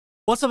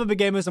What's up, big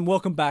gamers, and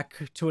welcome back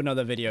to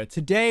another video.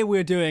 Today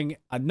we're doing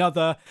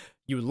another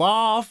You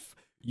Laugh,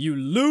 You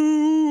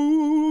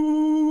Lose.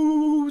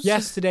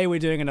 Yes, today we're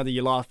doing another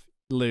You Laugh,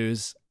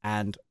 Lose,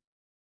 and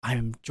I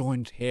am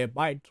joined here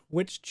by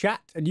Twitch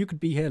chat, and you could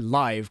be here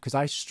live because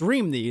I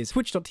stream these,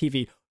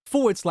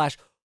 twitch.tv/BluesDank.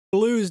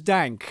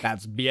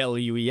 That's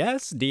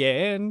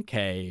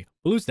BLUESDANK,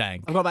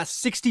 BluesDank. I've got about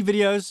 60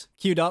 videos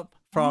queued up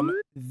from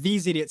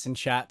these idiots in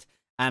chat,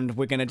 and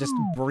we're gonna just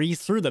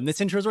breeze through them.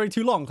 This intro is already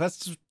too long.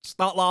 Let's just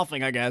start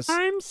laughing, I guess.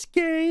 I'm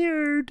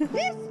scared.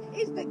 This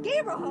is the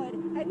neighborhood,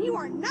 and you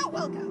are not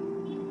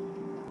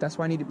welcome. That's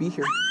why I need to be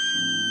here.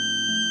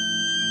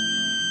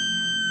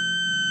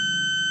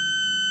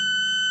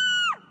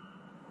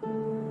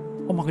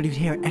 Oh my god, you can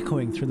hear it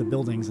echoing through the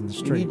buildings and the You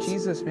streets. need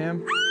Jesus,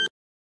 man.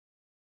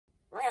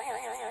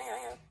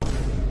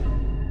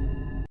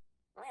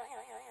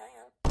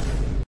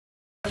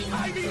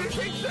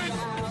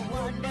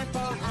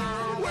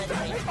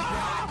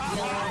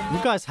 You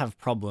guys have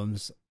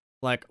problems.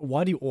 Like,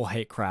 why do you all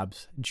hate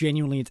crabs?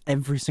 Genuinely, it's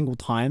every single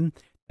time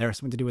there's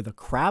something to do with a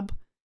crab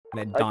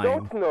and it dying. I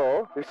don't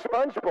know if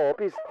SpongeBob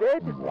is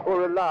dead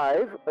or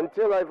alive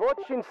until I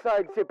watch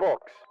inside the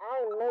box.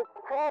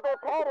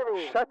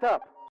 Shut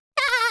up.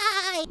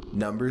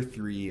 Number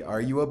 3,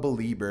 are you a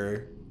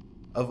believer?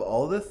 Of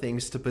all the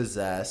things to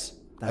possess,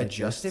 a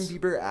Justin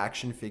Bieber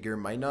action figure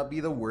might not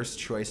be the worst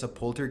choice a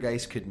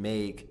poltergeist could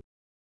make.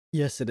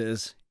 Yes, it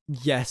is.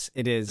 Yes,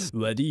 it is.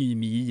 What do you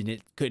mean?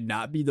 It could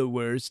not be the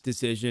worst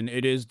decision.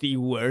 It is the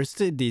worst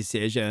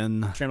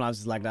decision. Streamlabs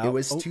is lagged out. It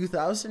was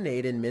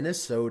 2008 in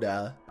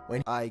Minnesota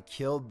when I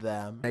killed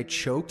them. I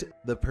choked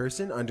the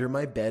person under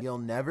my bed. You'll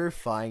never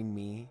find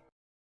me.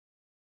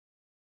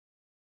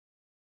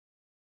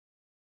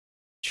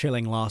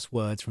 Chilling last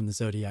words from the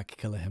Zodiac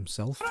Killer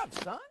himself. What up,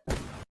 son?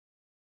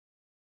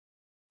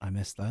 I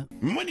missed that.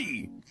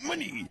 Money!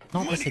 Money!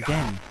 Not money. this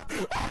again.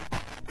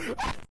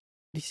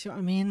 You see what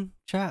I mean,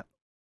 chat?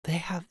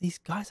 These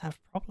guys have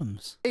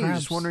problems. Hey,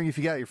 Crabs. just wondering if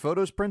you got your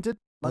photos printed?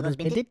 Photos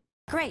printed?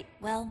 Great.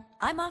 Well,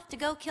 I'm off to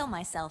go kill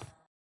myself.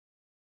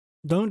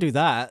 Don't do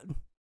that.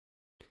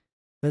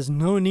 There's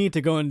no need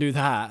to go and do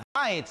that.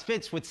 Hi, it's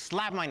Fitz with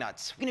Slap My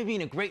Nuts. We're gonna be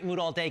in a great mood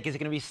all day because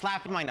it's gonna be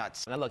slapping my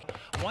nuts. Now look,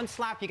 one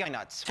slap, you got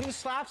nuts. 2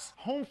 slaps,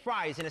 home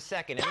fries in a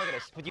second. And look at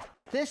this.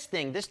 This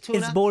thing, this tuna.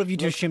 It's bold of you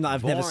to looks assume that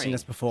I've never boring. seen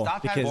this before.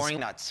 Stop having because boring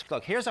nuts.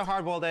 Look, here's a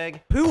hard-boiled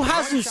egg. who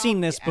hasn't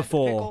seen this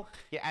before?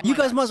 You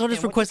guys might as well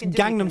just request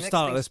Gangnam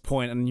Style at this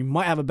point, and you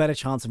might have a better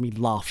chance of me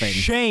laughing.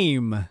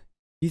 Shame.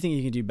 You think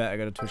you can do better?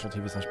 Go to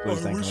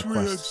twitch.tv/BluesDank and wish we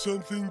had request.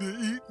 something to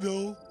eat,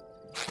 though.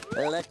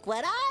 Look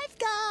what I've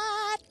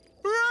got!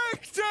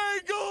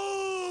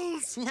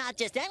 Rectangles! Not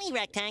just any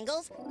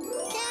rectangles,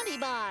 candy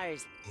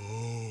bars.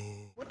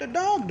 What the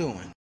dog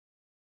doing?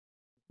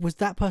 Was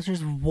that person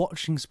just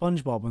watching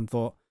SpongeBob and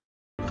thought,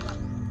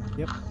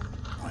 yep.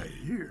 I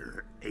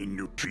hear a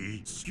new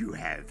treat you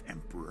have,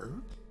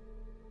 Emperor.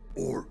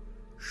 Or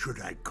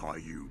should I call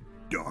you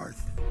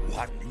Darth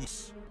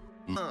Watness?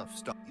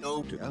 Stop.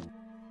 No.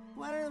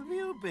 Where have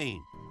you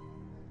been?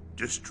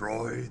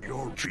 Destroy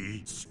your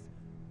treats.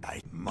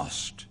 I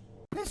must.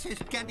 This is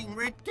getting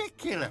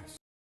ridiculous.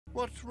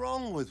 What's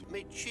wrong with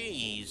me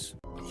cheese?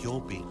 You're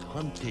being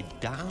hunted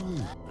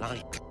down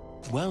like,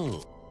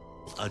 well,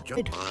 a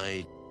giant.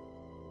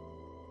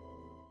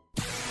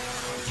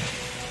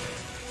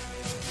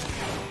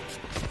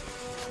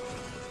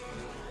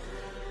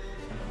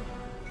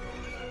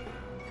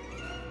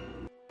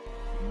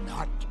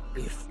 Not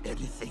if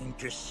anything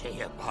to say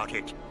about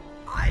it.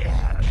 I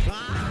have.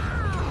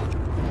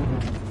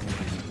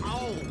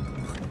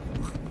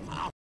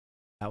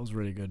 That was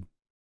really good.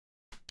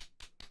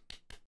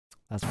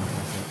 That's my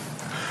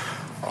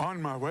favorite.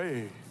 On my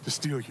way to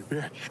steal your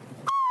bitch.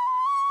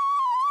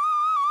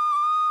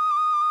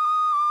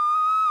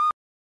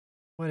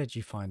 Where did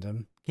you find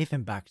him? Give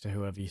him back to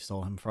whoever you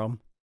stole him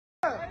from.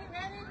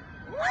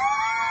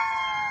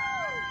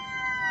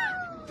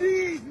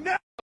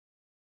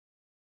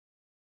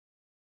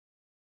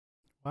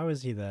 Why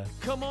was he there?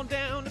 Come on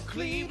down to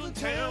Cleveland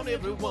town,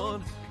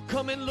 everyone.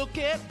 Come and look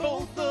at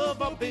both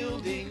of our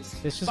buildings.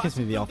 This just gives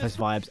me the Office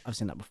vibes. I've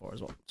seen that before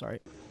as well. Sorry.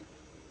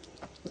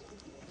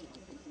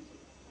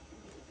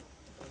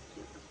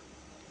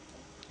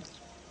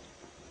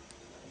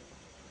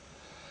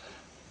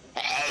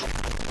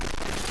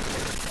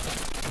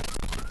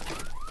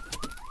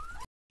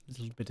 There's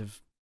a little bit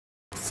of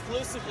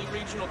Exclusively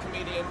regional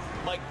comedian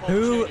Mike Paul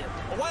Who- Jr.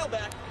 A while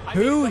back, I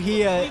who made a couple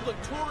here of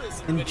Cleveland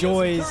tourism videos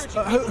enjoys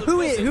encouraging people to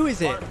who visit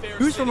is it? our fair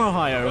Who's from city.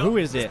 Ohio? Well, Who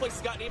is this it? place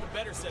has gotten even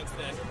better since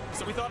then,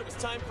 so we thought it was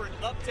time for an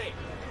update.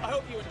 I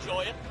hope you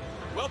enjoy it.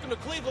 Welcome to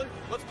Cleveland.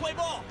 Let's play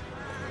ball.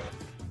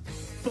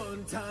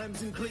 Fun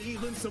times in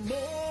Cleveland, some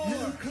more.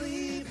 New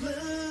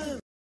Cleveland.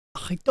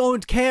 I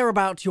don't care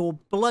about your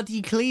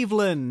bloody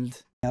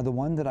Cleveland. Now, the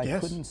one that I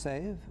couldn't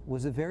save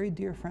was a very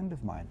dear friend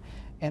of mine.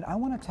 And I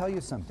want to tell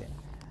you something.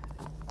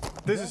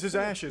 This is his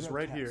ashes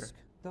right here.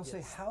 They'll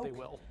say,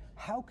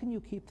 how can you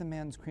keep the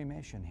man's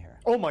cremation here?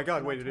 Oh my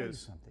god, wait, it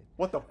is.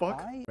 What the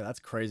fuck? That's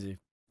crazy.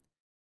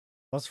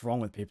 What's wrong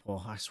with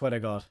people? I swear to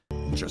God.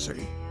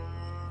 Jesse,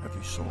 have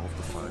you solved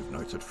the Five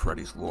Nights at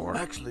Freddy's lore?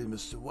 Actually,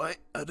 Mr. White,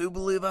 I do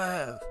believe I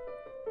have.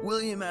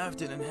 William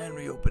Afton and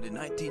Henry opened in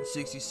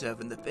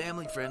 1967 the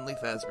family-friendly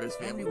Fazbear's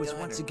Family Henry was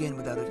once again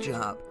without a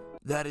job.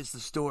 That is the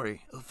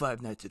story of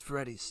Five Nights at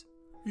Freddy's.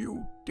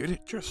 You did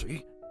it,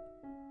 Jesse.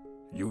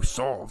 You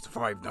solved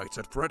Five Nights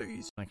at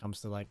Freddy's. When it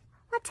comes to like,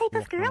 what type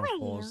of girl are you?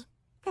 falls.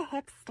 The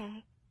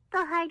hipster, the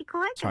hardcore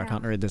girl, Sorry, I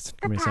can't read this. the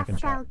Give me a second.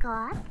 pastel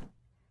goth,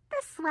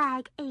 the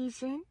swag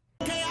Asian.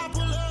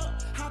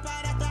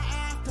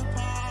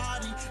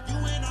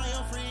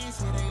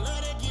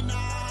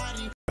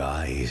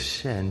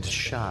 Rise and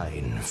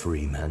shine,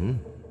 Freeman.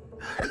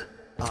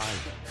 I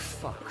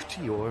fucked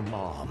your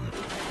mom.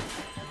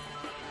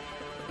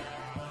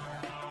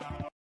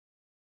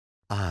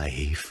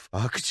 I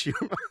fucked your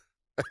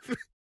mom.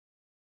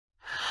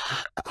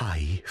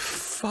 I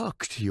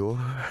fucked your...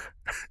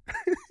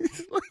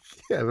 It's like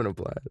having a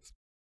blast.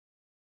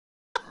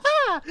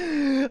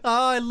 Oh,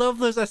 I love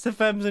those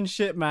SFMs and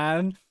shit,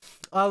 man.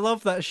 I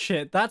love that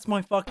shit. That's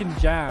my fucking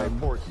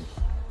jam.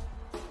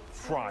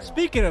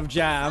 Speaking of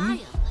jam...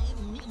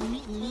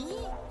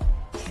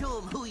 Show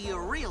 'em who you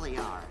really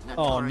are.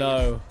 Oh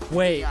no.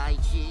 Wait.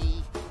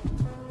 B.I.G.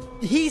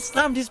 He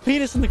slammed his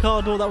penis in the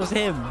car door. That was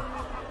him.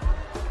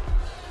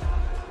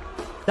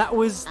 That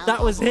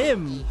was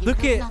him.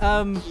 Look at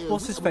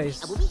what's his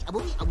face?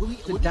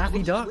 The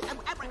Daffy Duck.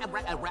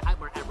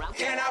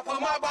 Can I put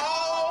my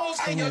balls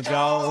In your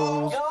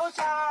jaws.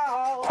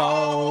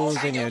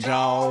 Balls in your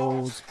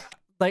jaws.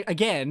 Like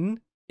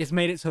again, it's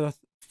made it to the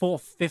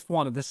fifth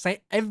one of the same.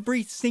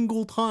 Every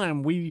single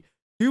time we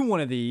do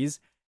one of these,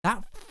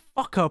 that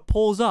fucker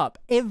pulls up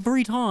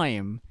every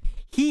time.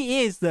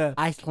 He is the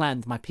I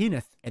slammed my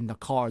penis in the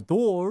car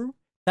door.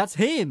 That's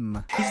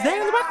him. He's there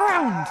in the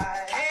background.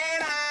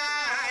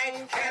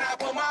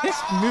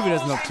 This movie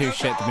doesn't look too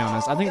shit, to be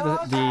honest. I think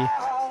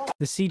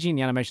the CG and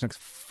the animation looks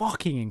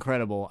fucking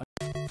incredible.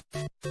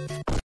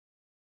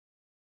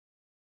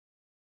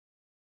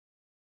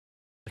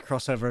 The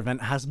crossover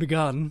event has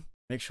begun.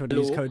 Make sure to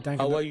use code DANK.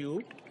 How are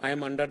you? I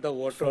am under the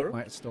water.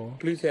 Fortnite store.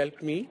 Please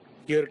help me.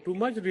 Here too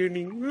much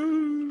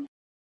raining.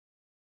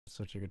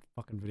 Such a good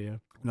fucking video.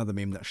 Another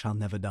meme that shall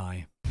never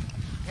die.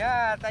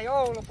 Jäätä,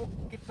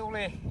 joulupukki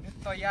tuli.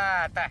 Nyt on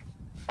jäätä.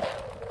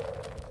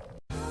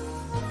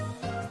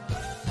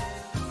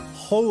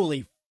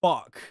 Holy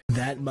fuck.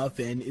 That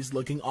muffin is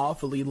looking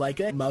awfully like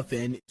a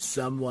muffin.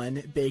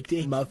 Someone baked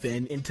a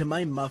muffin into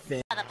my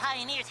muffin. The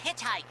pioneers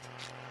hitchhiked.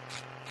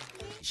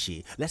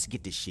 Shit, let's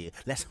get this shit.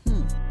 Let's...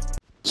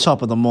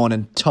 Top of the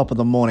morning, top of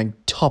the morning,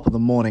 top of the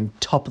morning,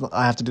 top of the...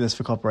 I have to do this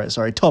for copyright,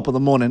 sorry. Top of the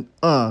morning,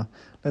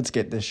 Let's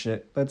get this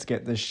shit. Let's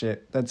get this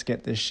shit. Let's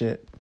get this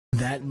shit.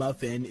 That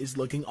muffin is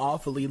looking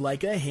awfully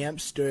like a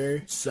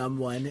hamster.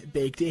 Someone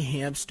baked a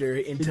hamster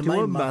into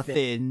my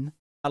muffin.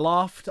 I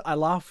laughed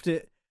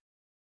at...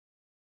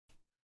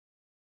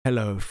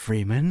 Hello,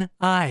 Freeman.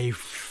 I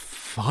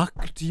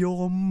fucked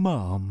your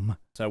mum.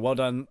 So well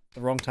done.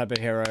 The wrong type of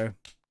hero.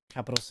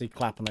 Capital C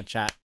clap on the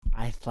chat.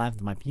 I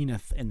slammed my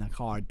penis in the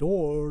car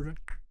door.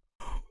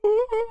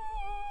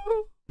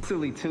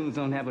 Silly tunes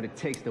don't have what it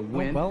takes to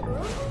win. Oh,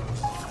 well,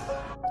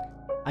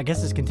 I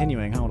guess it's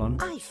continuing. Hold on.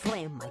 I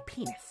slammed my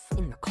penis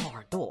in the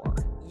car door.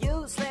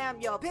 You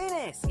slammed your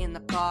penis in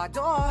the car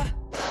door.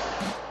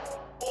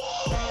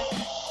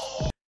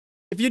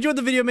 If you enjoyed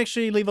the video, make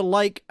sure you leave a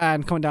like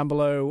and comment down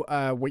below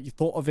what you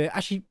thought of it.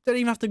 Actually, don't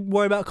even have to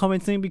worry about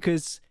commenting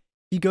because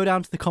if you go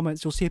down to the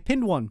comments, you'll see a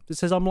pinned one that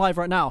says I'm live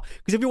right now.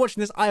 Because if you're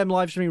watching this, I am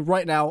live streaming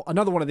right now.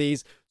 Another one of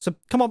these. So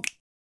come on,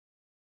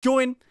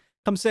 join,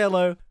 come say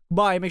hello,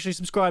 bye. Make sure you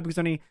subscribe because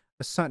only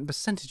a certain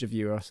percentage of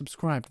you are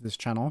subscribed to this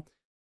channel.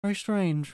 Very strange.